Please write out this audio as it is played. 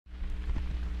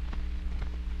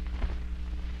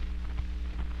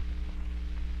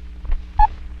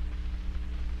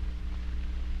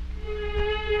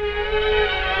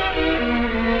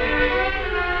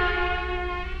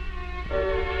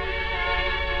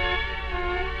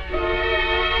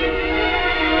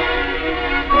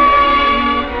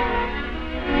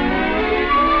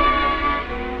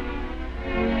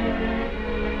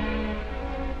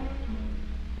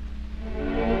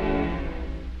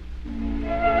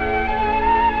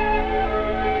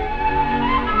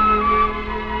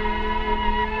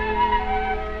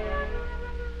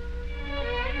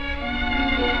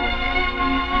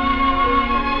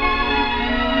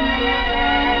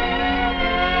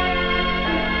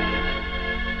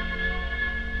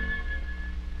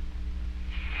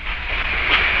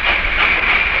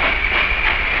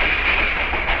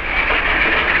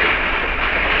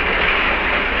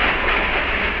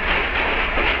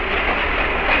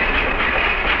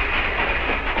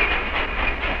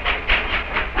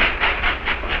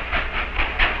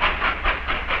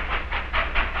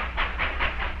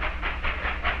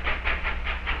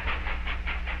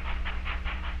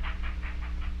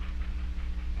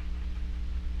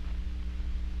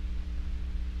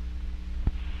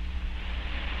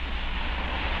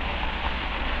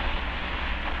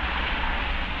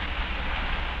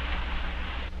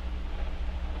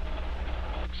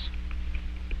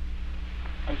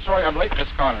sorry I'm late, Miss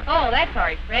Connor. Oh, that's all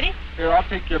right, Freddie. Here, I'll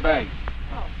take your bag.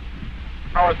 Oh.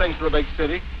 How are things in the big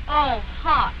city? Oh,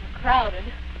 hot and crowded.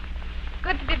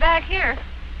 Good to be back here.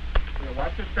 Here,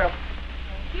 watch your step.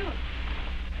 Thank you.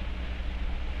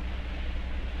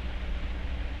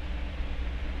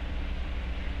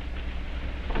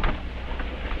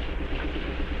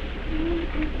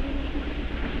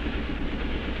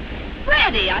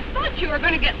 Freddie, I thought you were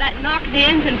going to get that knocked the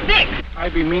engine fixed.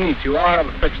 I'd be meaning to. I'll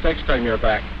have it fixed next time you're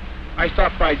back. I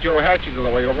stopped by Joe Hatchie's on the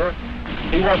way over.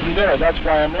 He wasn't there. That's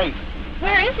why I'm late.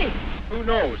 Where is he? Who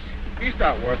knows? He's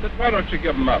not worth it. Why don't you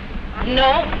give him up? No,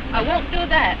 I won't do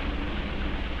that.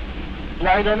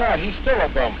 Blind or not, he's still a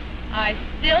bum. I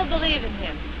still believe in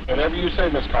him. Whatever you say,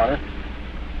 Miss Connor.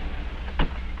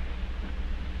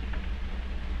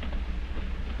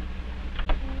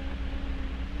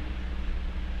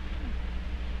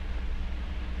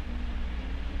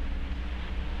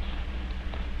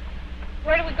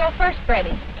 Where do we go first, Freddie?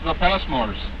 To the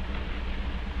Passmores.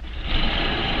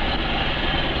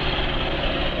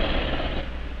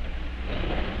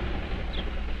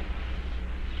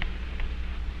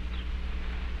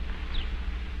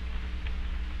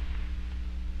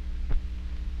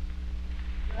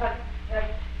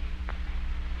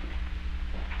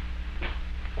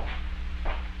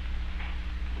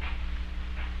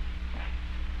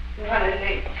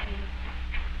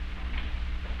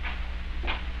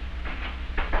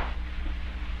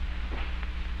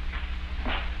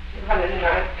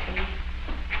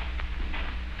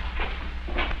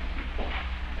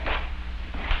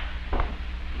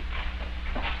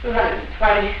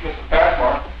 Mrs.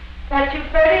 Passmore. That you,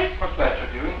 Freddie? What's that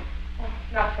you're doing? Oh,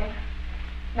 nothing.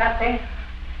 Nothing.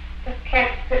 Just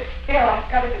can't sit still.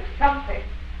 I've got to do something.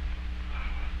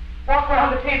 Walk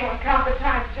around the table and count the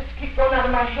times just to keep going out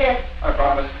of my head. I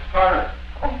brought Mrs. Connor.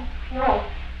 Oh, no.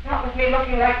 Not with me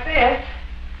looking like this.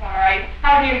 All right.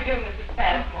 How do you do, Mrs.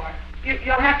 Passmore?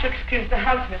 You'll have to excuse the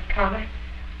house, Miss Connor.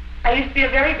 I used to be a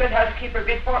very good housekeeper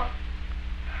before.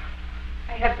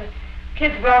 I had the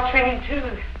kids well trained,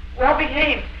 too. Well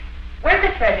behaved. Where's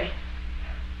it, Freddie?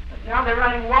 But now they're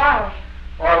running wild.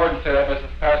 Oh, I wouldn't say that, Mrs.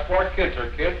 Passmore. Kids are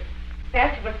kids.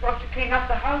 Nancy was supposed to clean up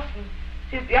the house and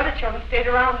see if the other children stayed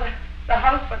around the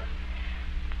house, but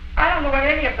I don't know where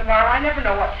any of them are. I never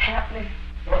know what's happening.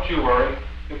 Don't you worry.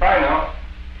 Goodbye now.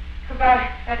 Goodbye,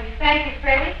 Freddie. Thank you,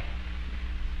 Freddie.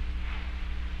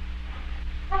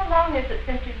 How long is it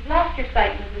since you've lost your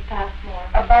sight, Mrs. Passmore?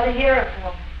 About a year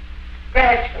ago.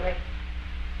 Gradually.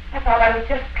 I thought I was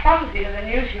just clumsier than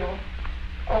usual.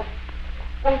 Oh,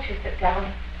 won't you sit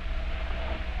down?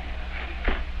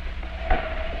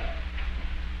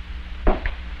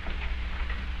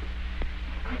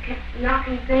 I kept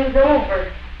knocking things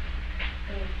over.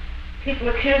 And people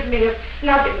accused me of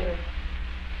snubbing them.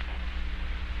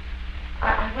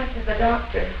 I went to the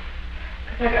doctor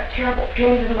because I got terrible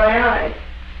pains in my eyes.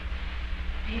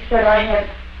 He said I had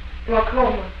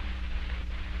glaucoma.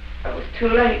 It was too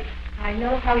late. I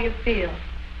know how you feel.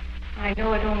 I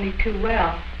know it only too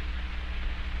well.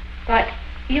 But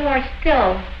you are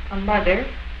still a mother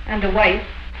and a wife.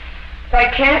 But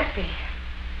I can't be.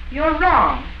 You're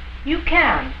wrong. You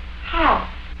can. How?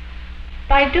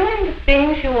 By doing the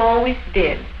things you always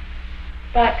did,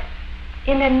 but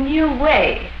in a new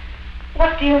way.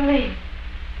 What do you mean?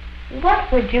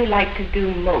 What would you like to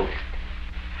do most?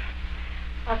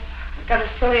 I've got a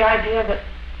silly idea that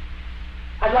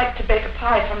I'd like to bake a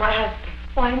pie for my husband.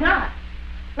 Why not?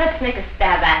 Let's make a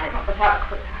stab at it. Oh, but how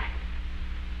could I?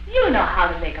 You know how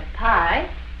to make a pie.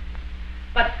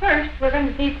 But first, we're going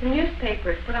to need some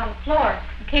newspapers put on the floor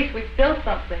in case we spill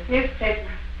something. Newspaper.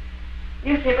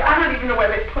 I don't even know where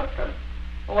they put them.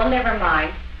 Well, never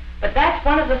mind. But that's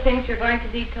one of the things you're going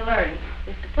to need to learn,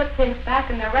 is to put things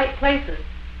back in their right places.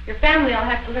 Your family will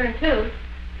have to learn, too.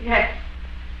 Yes.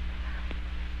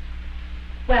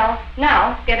 Well,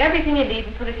 now, get everything you need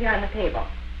and put it here on the table.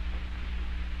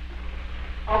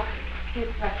 Oh,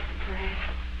 here's much the bread.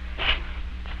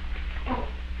 Oh,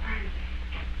 pardon me.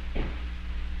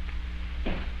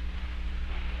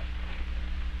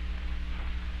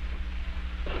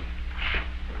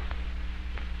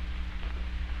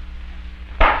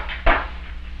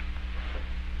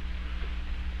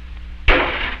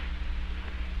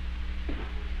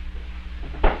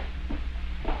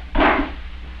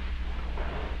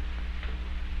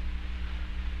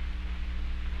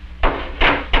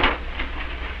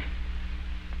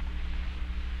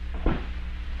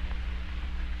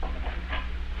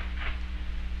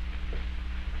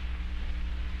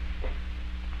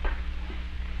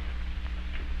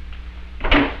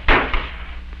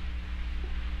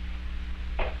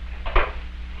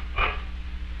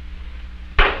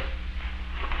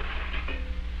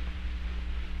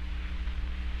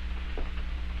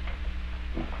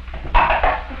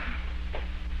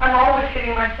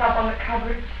 sitting myself on the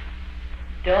cupboards.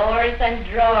 Doors and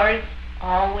drawers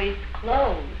always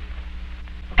closed.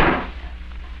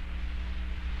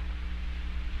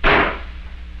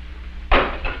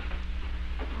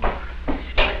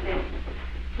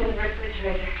 In the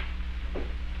refrigerator.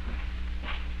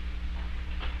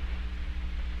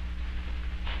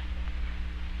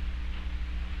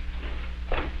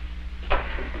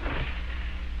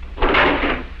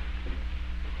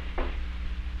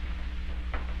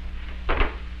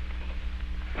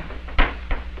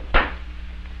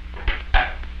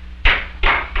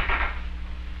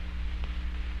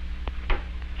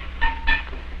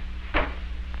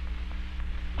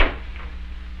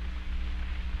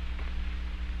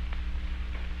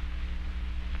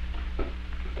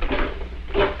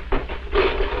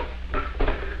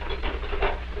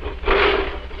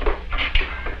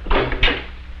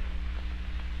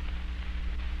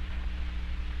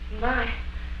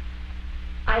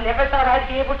 I never thought I'd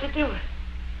be able to do it.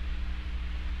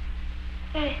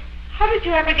 Say, how did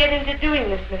you ever get into doing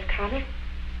this, Miss Connor?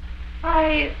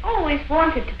 I always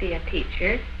wanted to be a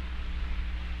teacher.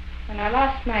 When I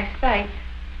lost my sight,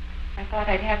 I thought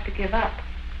I'd have to give up.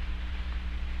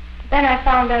 Then I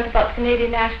found out about the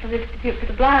Canadian National Institute for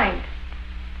the Blind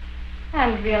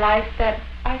and realized that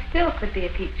I still could be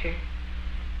a teacher.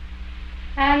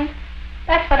 And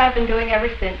that's what I've been doing ever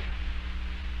since.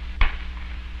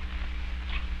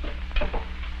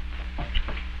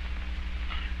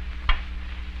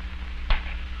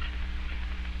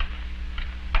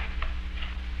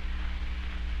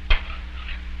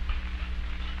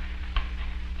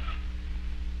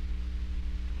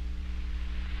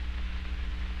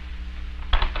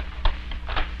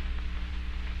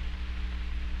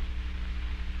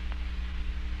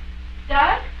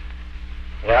 Doug?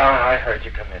 Yeah, I heard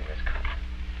you come in, Miss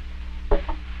Connor.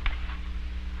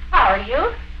 How are you?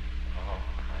 Oh,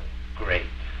 I'm great.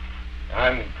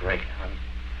 I'm great. I'm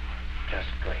just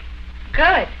great.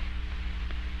 Good.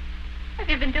 Have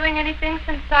you been doing anything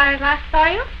since I last saw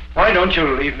you? Why don't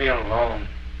you leave me alone?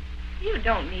 You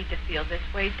don't need to feel this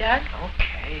way, Doug.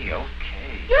 Okay.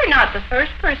 You're not the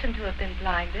first person to have been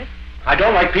blinded. I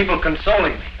don't like people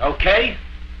consoling me, okay?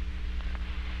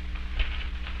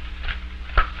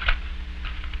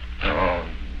 Oh,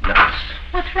 nuts.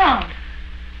 What's wrong?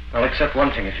 Well, except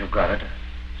one thing if you've got it.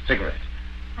 A cigarette.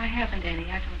 I haven't any.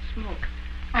 I don't smoke.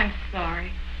 I'm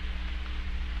sorry.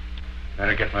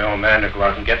 Better get my old man to go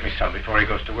out and get me some before he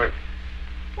goes to work.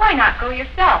 Why not go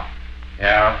yourself?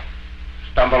 Yeah.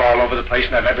 Stumble all over the place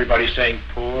and have everybody saying,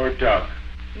 poor Doug.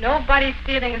 Nobody's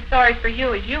feeling as sorry for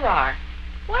you as you are.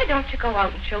 Why don't you go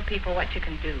out and show people what you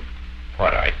can do?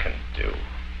 What I can do.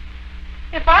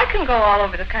 If I can go all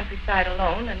over the countryside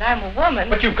alone, and I'm a woman...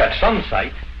 But you've got some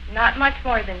sight. Not much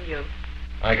more than you.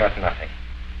 I got nothing.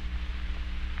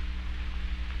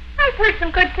 I've heard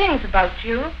some good things about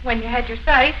you when you had your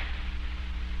sight.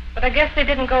 But I guess they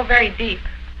didn't go very deep.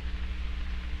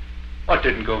 What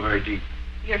didn't go very deep?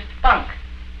 Your spunk.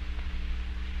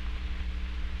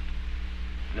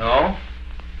 No?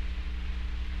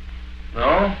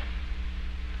 No?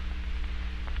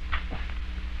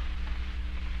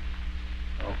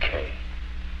 Okay.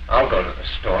 I'll go to the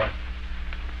store.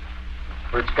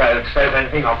 First guy that says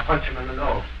anything, I'll punch him in the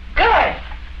nose. Good.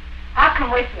 I'll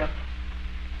come with you.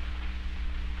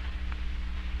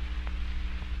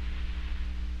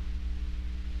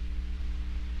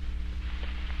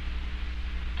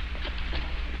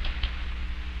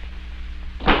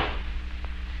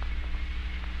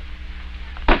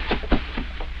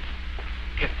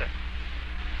 Get that.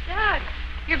 Doug,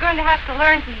 you're going to have to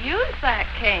learn to use that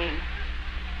cane.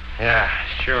 Yeah,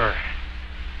 sure.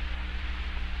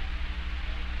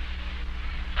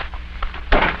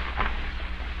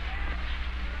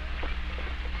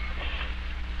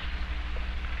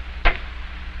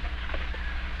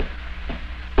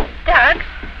 Doug?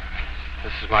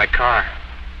 This is my car.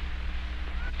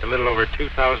 It's a little over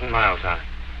 2,000 miles on it.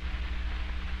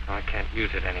 I can't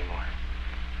use it anymore.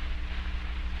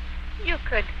 You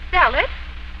could sell it.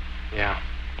 Yeah.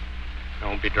 I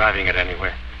won't be driving it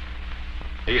anywhere.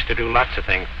 I used to do lots of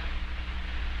things.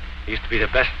 I used to be the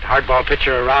best hardball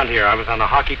pitcher around here. I was on the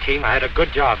hockey team. I had a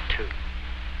good job, too.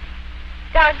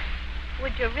 Doug,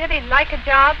 would you really like a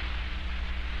job?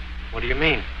 What do you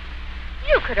mean?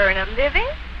 You could earn a living.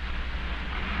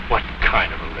 What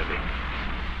kind of a living?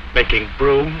 Making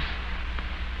brooms?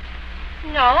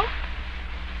 No.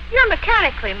 You're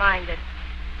mechanically minded.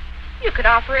 You could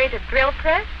operate a drill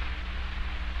press.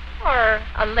 Or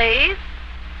a lathe.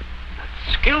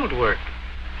 That's skilled work.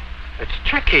 It's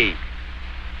tricky.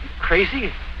 You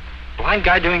crazy? Blind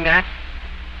guy doing that?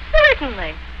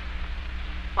 Certainly.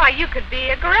 Why, you could be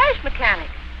a garage mechanic.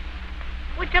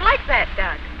 Would you like that,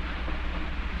 Doug?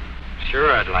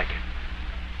 Sure, I'd like it.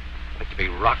 I'd like to be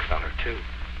Rockefeller, too.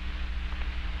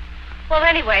 Well,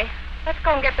 anyway, let's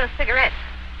go and get those cigarettes.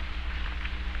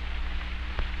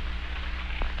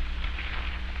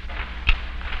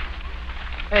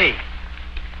 Hey,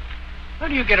 how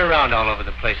do you get around all over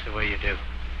the place the way you do?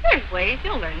 There's ways.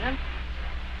 You'll learn them.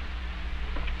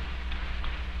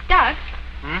 Doug,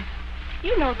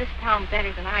 you know this town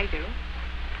better than I do.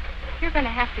 You're going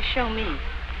to have to show me.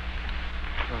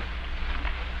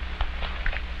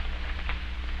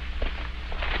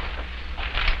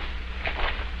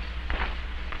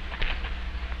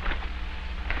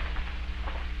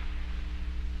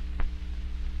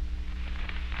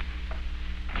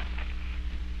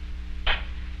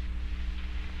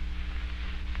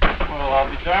 Well, I'll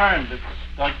be darned. It's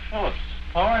Doug Phillips.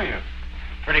 How are you?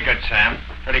 Pretty good, Sam.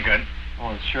 Pretty good.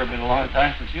 Oh, it's sure been a long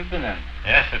time since you've been in.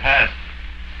 Yes, it has.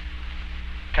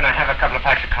 Can I have a couple of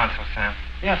packs of consoles, Sam?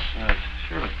 Yes,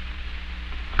 surely.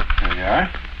 There you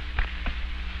are.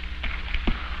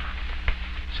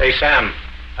 Say, Sam,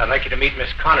 I'd like you to meet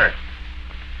Miss Connor.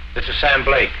 This is Sam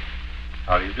Blake.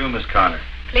 How do you do, Miss Connor?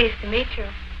 Pleased to meet you.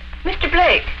 Mr.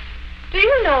 Blake, do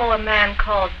you know a man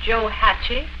called Joe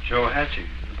Hatchie? Joe Hatchie,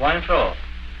 the blind fellow.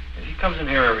 He comes in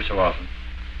here every so often.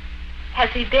 Has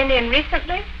he been in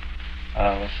recently?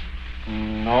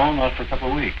 No, not for a couple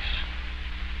of weeks.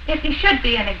 If he should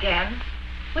be in again,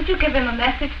 would you give him a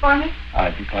message for me?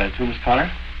 I'd be glad to, Miss Connor.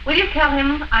 Will you tell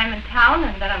him I'm in town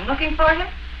and that I'm looking for him?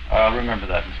 I'll remember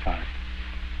that, Miss Connor.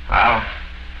 Well,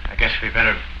 I guess we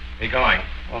better be going.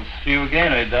 Well, see you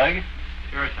again, Doug?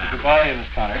 Sure, Sam. Goodbye, Miss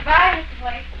Connor. Goodbye, Mr.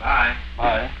 Blake. Bye.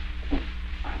 Bye.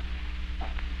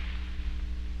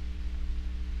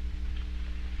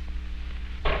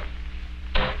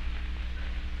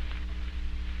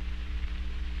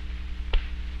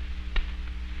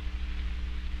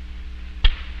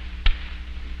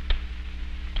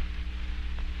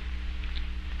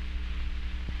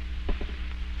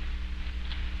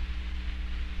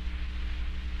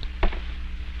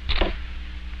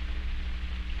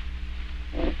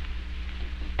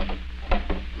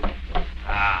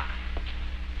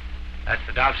 That's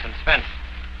the Dobson's fence.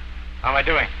 How am I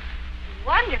doing?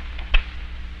 Wonderful.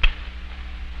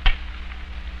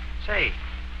 Say,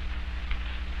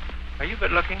 are you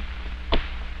good looking?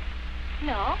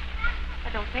 No, I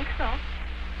don't think so.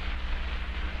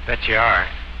 Bet you are.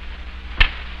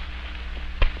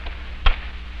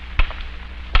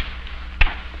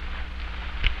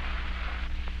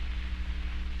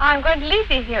 I'm going to leave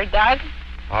you here, Doug.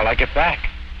 I'll like it back.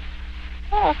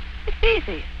 Oh, it's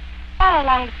easy. Follow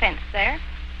along the fence there.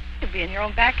 You'll be in your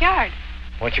own backyard.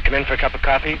 Won't you come in for a cup of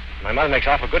coffee? My mother makes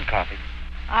awful good coffee.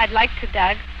 I'd like to,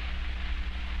 Doug.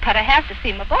 But I have to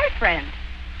see my boyfriend.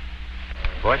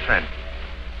 Boyfriend?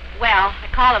 Well, I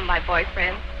call him my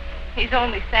boyfriend. He's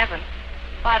only 7,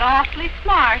 but awfully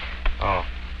smart. Oh.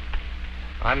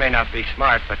 I may not be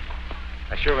smart, but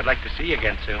I sure would like to see you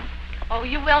again soon. Oh,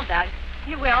 you will, Doug.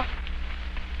 You will.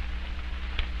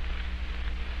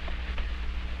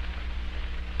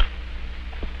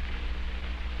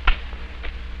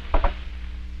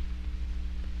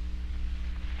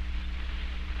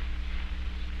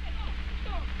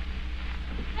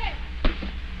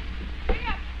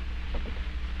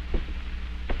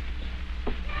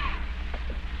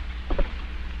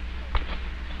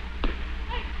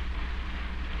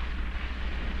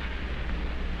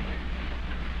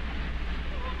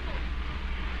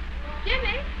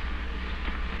 Jimmy,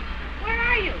 where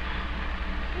are you?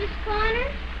 Miss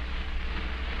Connor?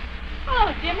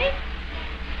 Oh, Jimmy.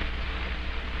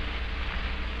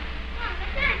 On the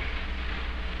fence.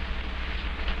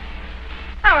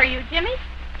 How are you, Jimmy?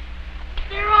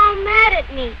 They're all mad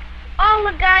at me. All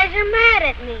the guys are mad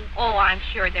at me. Oh, I'm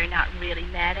sure they're not really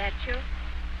mad at you.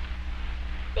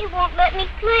 They won't let me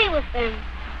play with them.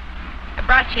 I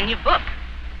brought you a new book.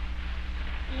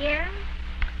 Yeah?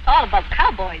 It's all about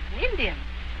cowboys and Indians.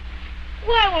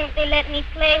 Why won't they let me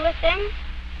play with them?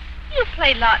 You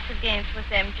play lots of games with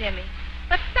them, Jimmy,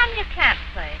 but some you can't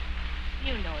play.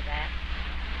 You know that.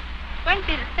 It's going to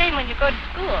be the same when you go to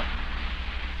school.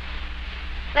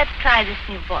 Let's try this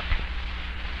new book.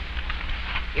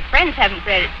 Your friends haven't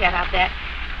read it yet, I'll bet.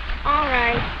 All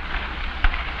right.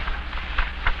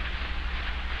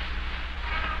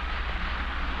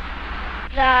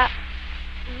 The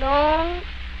Lone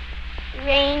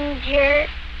Ranger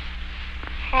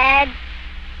had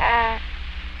a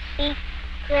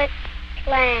secret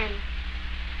plan.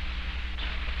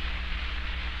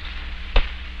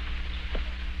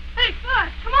 Hey, Bud,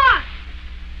 come on!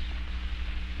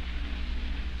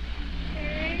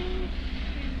 Turn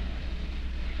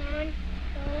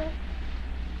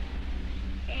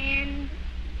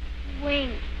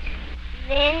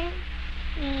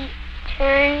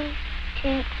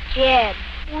St. Jed.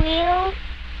 We'll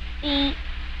be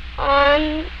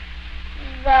on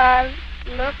the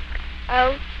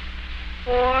lookout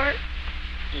for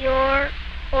your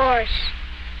horse,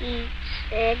 he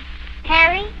said.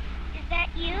 Harry, is that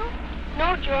you?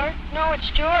 No, George. No, it's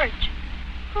George.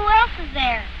 Who else is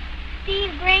there?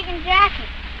 Steve, Greg, and Jackie.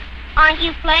 Aren't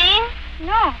you playing?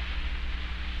 No.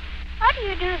 How do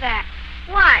you do that?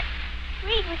 What?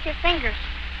 Read with your fingers.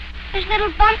 There's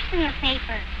little bumps in the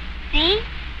paper. See?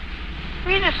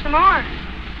 Read us some more.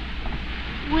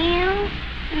 We'll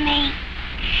make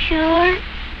sure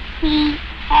he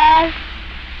has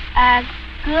a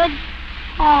good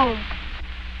home.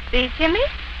 See, Jimmy?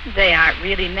 They aren't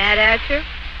really mad at you.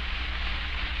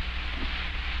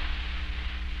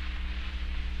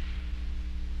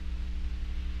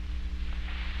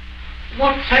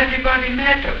 What's everybody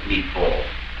mad at me for?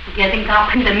 Getting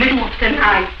up in the middle of the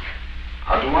night.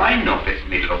 How do I know it's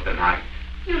middle of the night?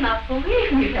 You'll not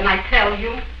believe me when I tell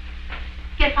you.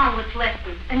 Get on with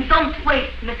lessons and don't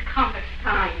waste Miss Connor's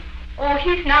time. Oh,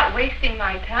 he's not wasting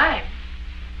my time.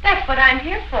 That's what I'm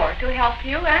here for, to help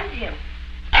you and him.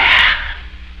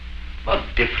 What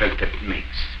difference it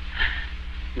makes.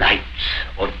 Night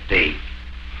or day.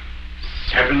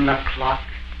 7 o'clock.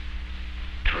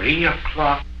 3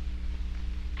 o'clock.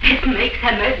 It makes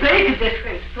a big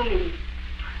difference to me.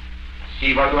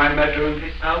 See what I measure in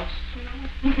this house?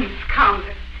 Miss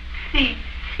Connor, see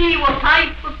what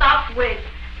I put up with.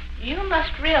 You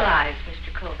must realize,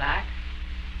 Mr. Kovac,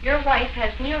 your wife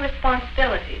has new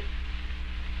responsibilities.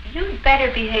 You'd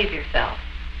better behave yourself.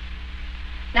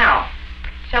 Now,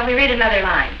 shall we read another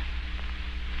line?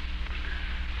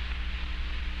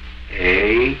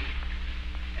 A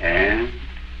and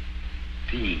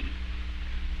D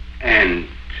and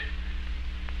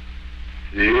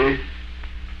the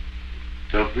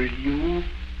W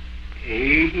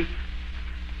A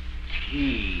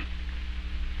T.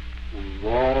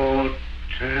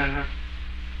 Water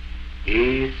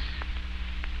is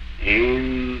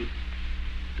in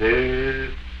the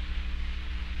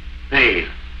pail.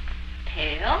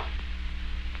 Tail?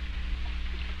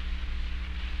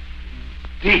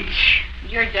 Ditch.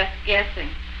 You're just guessing.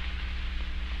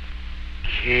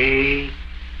 K.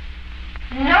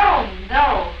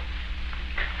 No.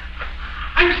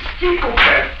 I'm sick of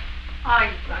that.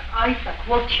 Isaac,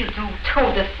 what you do?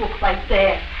 Throw this book like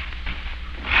that.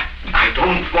 I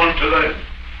don't want to learn.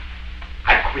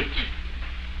 I quit.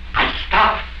 I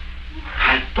stop.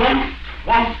 I don't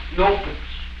want no books.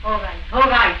 All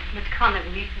right, Miss Connor,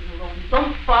 leave him alone.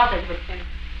 Don't bother with him.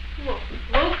 Look,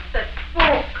 that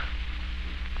book.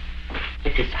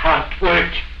 It is hard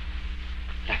work.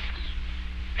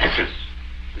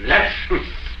 Lessons.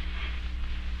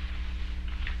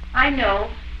 I know.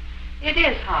 It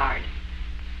is hard.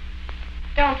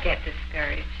 Don't get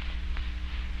discouraged.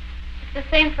 It's the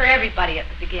same for everybody at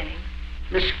the beginning.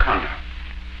 Miss Connor,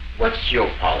 what's your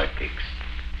politics?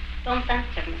 Don't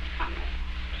answer, Miss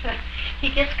Connor. He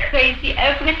gets crazy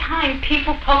every time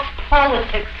people talk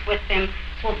politics with him,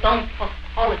 so don't talk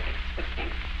politics with him.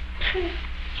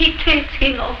 He thinks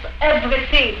he knows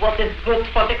everything what is good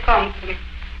for the country.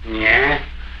 Yeah?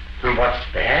 And what's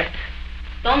that?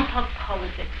 Don't talk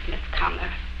politics, Miss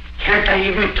Connor. Can't I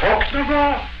even talk no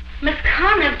more? Miss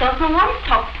Connor doesn't want to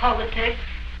talk politics.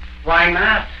 Why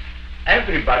not?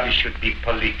 Everybody should be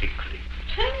politically.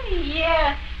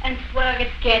 Yeah, and where it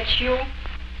gets you.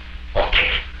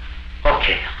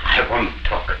 Okay, I won't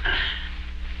talk.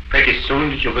 Pretty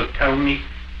soon you will tell me,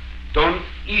 don't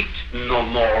eat no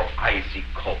more Isaac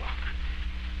Kovac.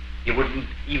 You wouldn't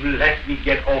even let me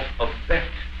get off of bed.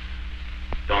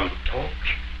 Don't talk,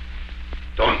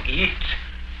 don't eat,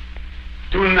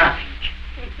 do nothing.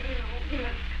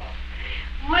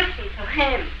 Listen to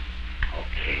him.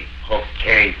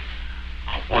 Okay.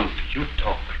 I want you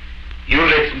talk. You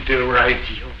listen to the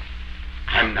radio.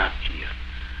 I'm not here.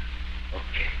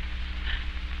 Okay.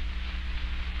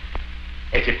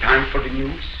 Is it time for the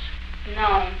news?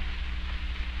 No.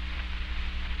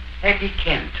 Eddie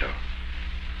Cantor.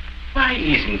 Why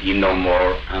isn't he no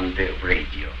more on the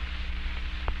radio?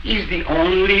 He's the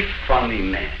only funny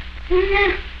man.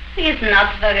 He's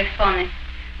not very funny.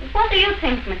 What do you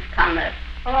think, Miss Connor?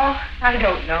 Oh, I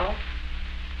don't know.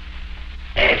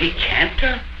 Eddie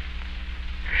Cantor?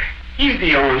 He's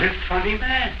the only funny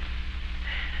man.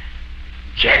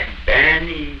 Jack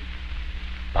Benny,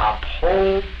 Bob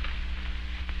Hope,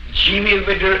 Jimmy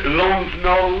with the long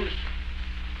nose.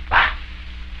 Bah!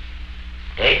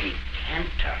 Eddie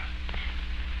Cantor.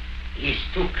 He's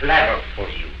too clever for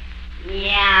you.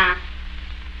 Yeah.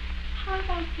 How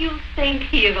about you staying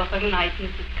here overnight,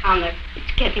 Mrs. Connor?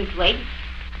 It's getting late.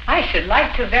 I should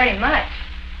like to very much.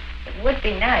 It would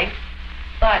be nice,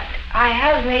 but I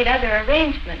have made other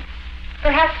arrangements.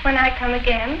 Perhaps when I come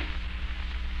again.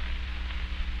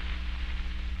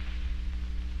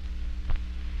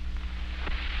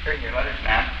 Here, your letters,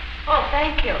 ma'am. Oh,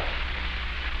 thank you.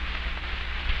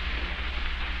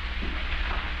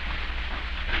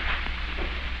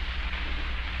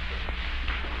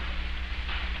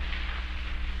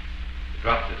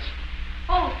 Drop this.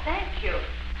 Oh, thank you.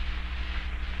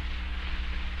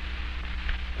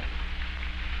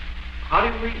 How do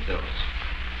you read those?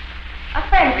 A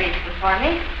friend reads them for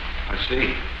me. I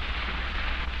see.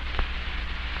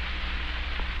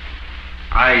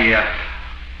 I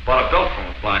bought a belt from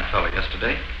a blind fellow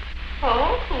yesterday.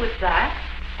 Oh, who is that?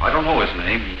 I don't know his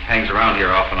name. He hangs around here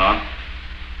off and on.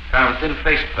 Kind of a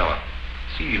thin-faced fella.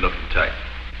 Seedy-looking type.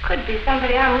 Could be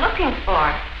somebody I'm looking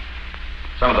for.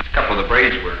 A couple of the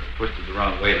braids were twisted the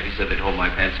wrong way, but he said they'd hold my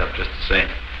pants up just the same.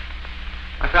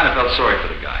 I kind of felt sorry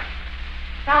for the guy.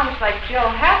 Sounds like Joe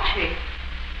Hatchie.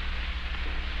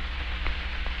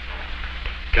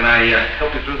 Can I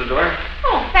help you through the door?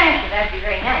 Oh, thank you. That'd be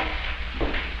very nice.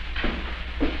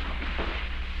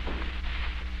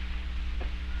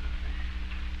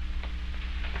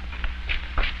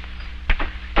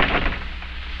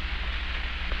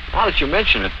 Now that you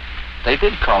mention it, they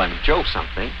did call him Joe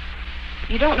something.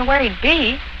 You don't know where he'd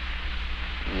be?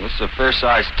 Well, this is a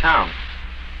fair-sized town.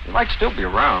 He might still be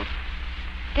around.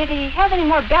 Did he have any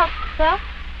more belts to sell?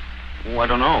 Oh, I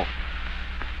don't know.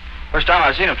 First time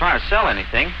I've seen him trying to sell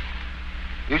anything.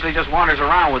 Usually just wanders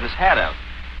around with his hat out.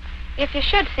 If you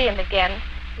should see him again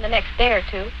in the next day or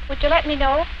two, would you let me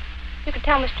know? You could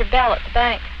tell Mr. Bell at the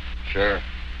bank. Sure.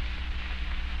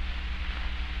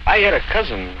 I had a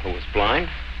cousin who was blind.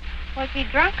 Was he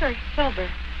drunk or sober?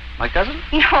 My cousin?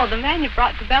 No, the man you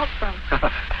brought the belt from.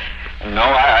 No,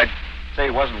 I'd say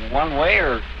it wasn't one way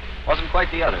or wasn't quite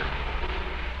the other.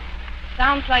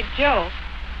 Sounds like Joe.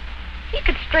 He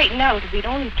could straighten out if he'd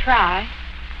only try.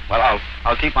 Well,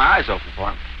 I'll keep my eyes open for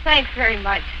him. Thanks very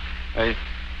much.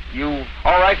 You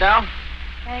all right now?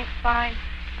 Thanks, fine.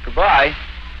 Goodbye.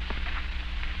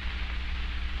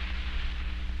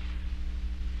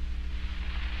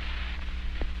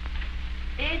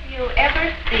 Did you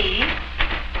ever see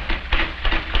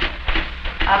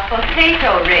a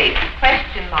potato race? ?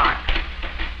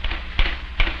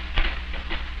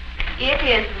 It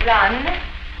is run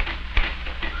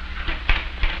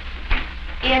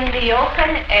in the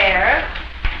open air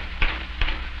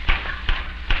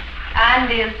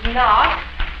and is not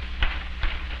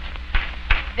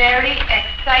very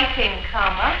exciting,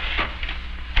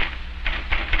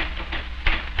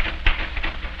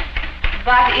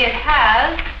 but it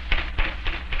has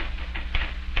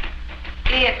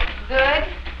its good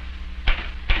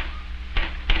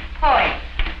points.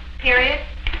 Period.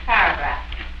 Paragraph.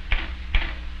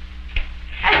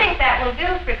 I think that will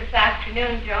do for this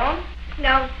afternoon, Joan.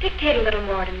 No, dictate a little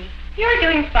more to me. You're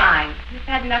doing fine. You've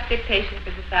had enough dictation for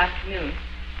this afternoon.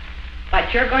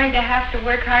 But you're going to have to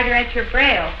work harder at your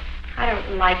Braille. I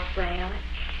don't like Braille.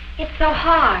 It's so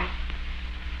hard.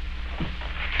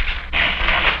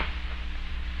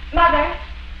 Mother,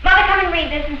 come and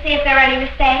read this and see if there are any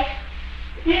mistakes.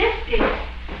 Yes, dear.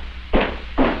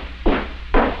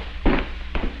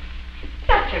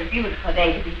 Such a beautiful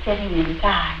day to be sitting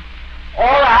inside. All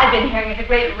I've been hearing is a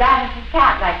great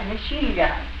rat-a-tat like a machine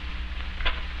gun.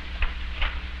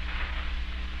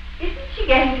 Isn't she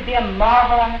getting to be a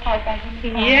marvel on the typewriter?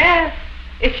 Yes.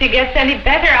 If she gets any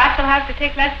better, I shall have to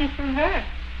take lessons from her.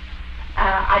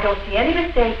 I don't see any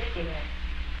mistakes, dear.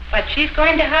 But she's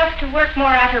going to have to work more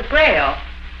at her Braille.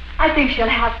 I think she'll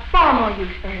have far more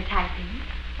use for her typing.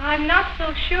 I'm not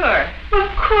so sure. Well,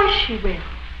 of course she will.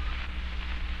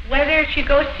 Whether she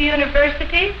goes to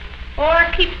university or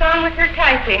keeps on with her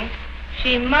typing,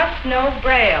 she must know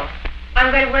Braille.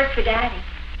 I'm going to work for Daddy.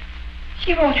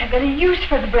 She won't have any use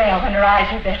for the Braille when her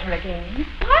eyes are better again.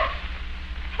 What?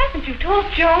 Haven't you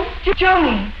told Joan?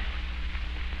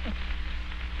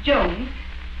 Joan,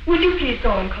 will you please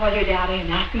go and call your daddy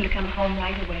and ask him to come home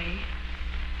right away?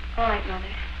 All right, Mother.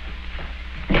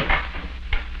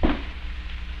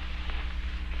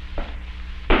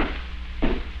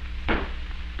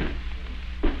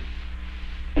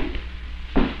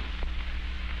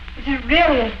 Is it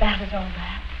really as bad as all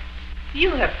that?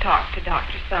 You have talked to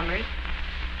Dr. Summers.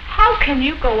 How can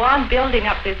you go on building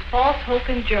up this false hope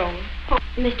in Joan? Oh,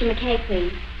 Mr. McKay,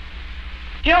 please.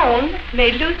 Joan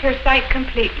may lose her sight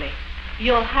completely.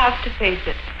 You'll have to face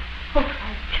it. Oh,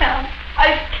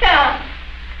 I can't.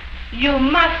 You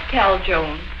must tell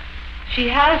Joan. She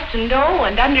has to know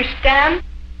and understand.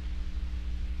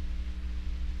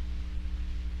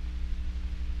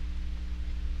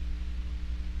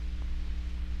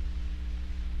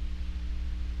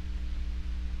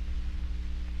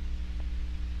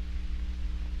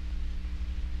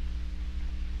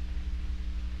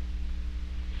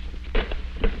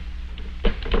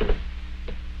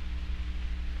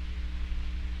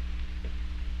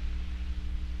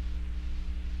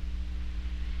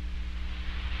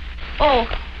 Oh,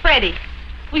 Freddie,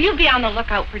 will you be on the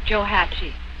lookout for Joe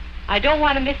Hatchie? I don't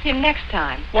want to miss him next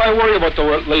time. Why worry about the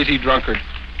lazy drunkard?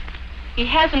 He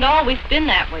hasn't always been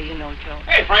that way, you know, Joe.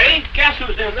 Hey, Freddie, guess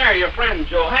who's in there? Your friend,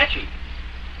 Joe Hatchie.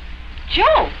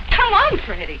 Joe, come on,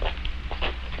 Freddie.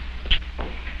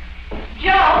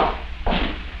 Joe!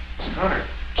 Scottie.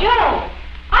 Joe!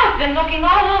 I've been looking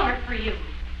all over for you.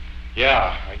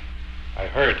 Yeah, I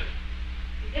heard.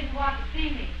 You didn't want to see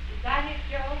me. Is that it,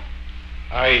 Joe?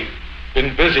 I've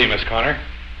been busy, Miss Connor.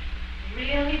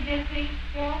 Really busy,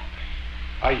 Joe?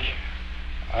 I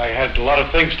had a lot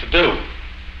of things to do.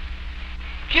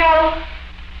 Joe,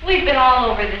 we've been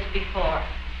all over this before.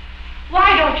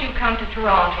 Why don't you come to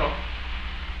Toronto?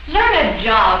 Learn a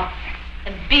job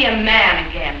and be a man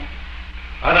again.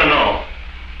 I don't know.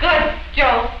 Good,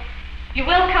 Joe. You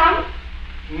will come?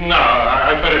 No,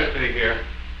 I better stay here.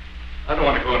 I don't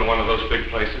want to go into one of those big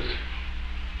places.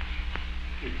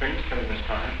 You think coming this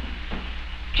time?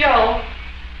 Joe,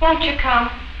 won't you come?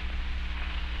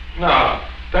 No,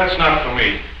 that's not for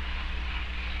me.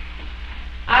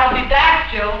 I'll be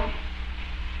back, Joe.